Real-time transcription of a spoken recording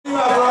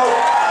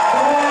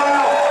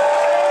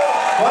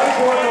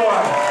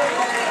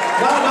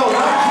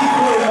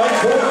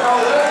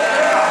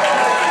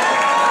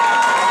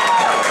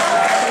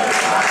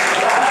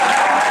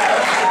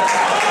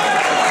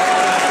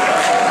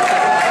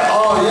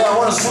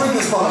to swing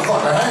this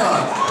motherfucker. Hang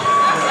on.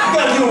 You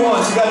gotta do it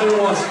once. You gotta do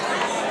it once.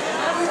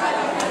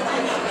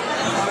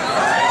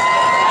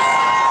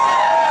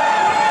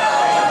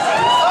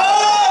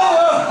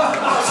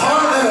 It's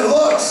harder than it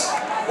looks.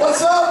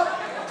 What's up?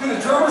 Dude,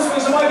 the drummer's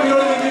supposed to mic. We don't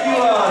even give you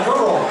a drum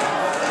roll.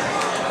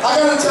 I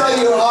gotta tell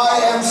you,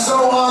 I am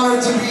so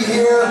honored to be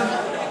here.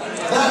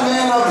 That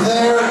man up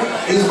there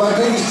is my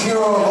biggest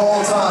hero of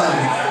all time.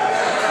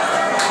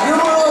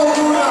 Numero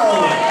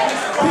uno.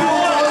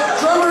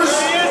 Drummers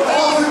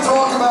often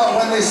talk about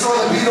when they saw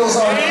the Beatles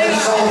on Ed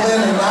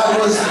Sullivan, and that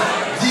was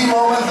the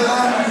moment for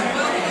them.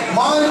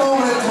 My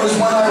moment was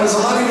when I was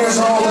 11 years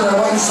old and I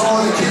went and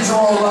saw The Kids Are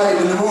All Right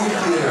in the movie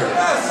theater.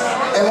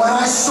 And when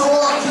I saw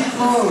Keith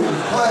Loon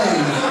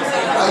playing,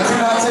 I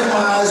could not take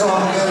my eyes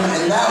off of him,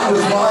 and that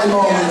was my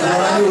moment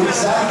when I knew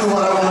exactly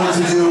what I wanted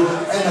to do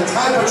and the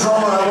type of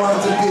drummer I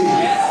wanted to be.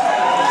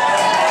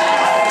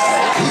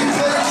 He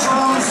played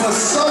drums with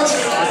such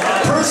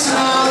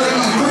personality,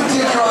 you couldn't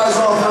take your eyes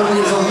off him.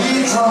 He was a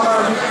lead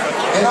drummer,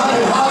 and I've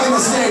been hogging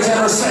the stage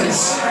ever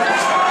since.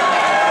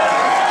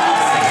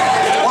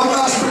 One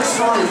last quick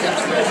story.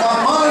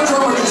 My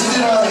drummer just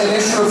did an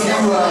issue a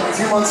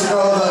few months ago,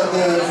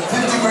 the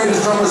 50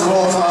 greatest drummers of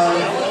all time,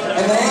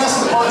 and they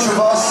asked a bunch of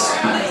us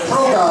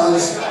pro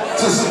guys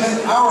to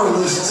submit our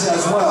lists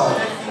as well.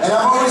 And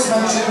I've always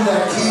mentioned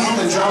that Keith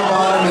and John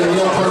Bonham and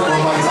Neil Peart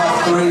were my top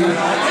three.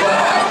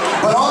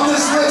 But on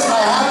this list,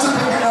 I had to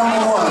pick a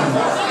number one.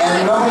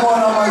 And number one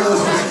on my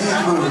list was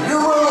Keith Loon.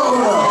 Numero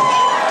uno.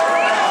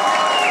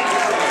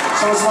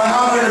 So it's my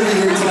honor to be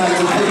here tonight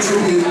to pay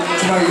tribute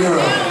to my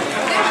hero.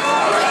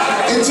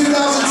 In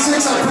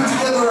 2006, I put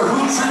together a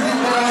Who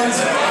tribute band.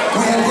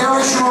 We had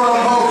Gary Shore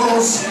on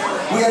vocals.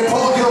 We had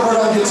Paul Gilbert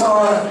on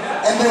guitar.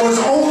 And there was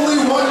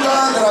only one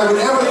guy that I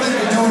would ever think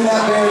of doing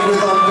that band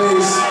with on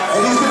bass. And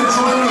he's going to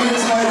join me here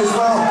tonight as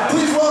well.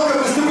 Please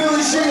welcome Mr.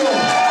 Billy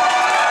Sheehan.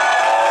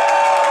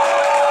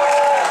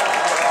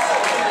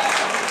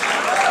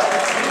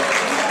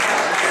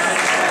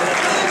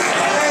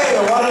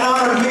 Hey, what an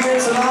honor to be here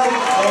tonight.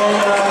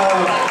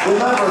 And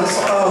remembrance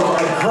of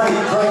a great,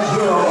 great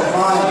hero of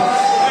mine.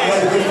 I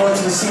had the good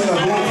fortune to see the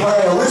Who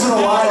play original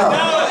lineup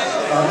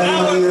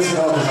many years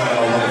ago.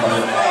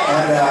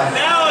 And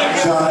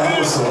John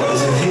Entwistle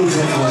is a huge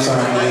influence on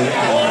me.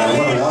 What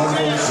a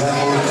wonderful,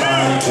 gentle,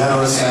 kind,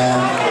 generous man.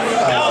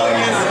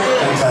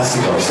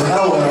 Fantastic. So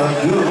now we're going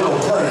to do a little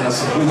play of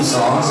some blues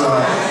songs.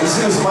 As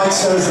soon as Mike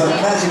says the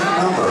magic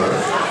number,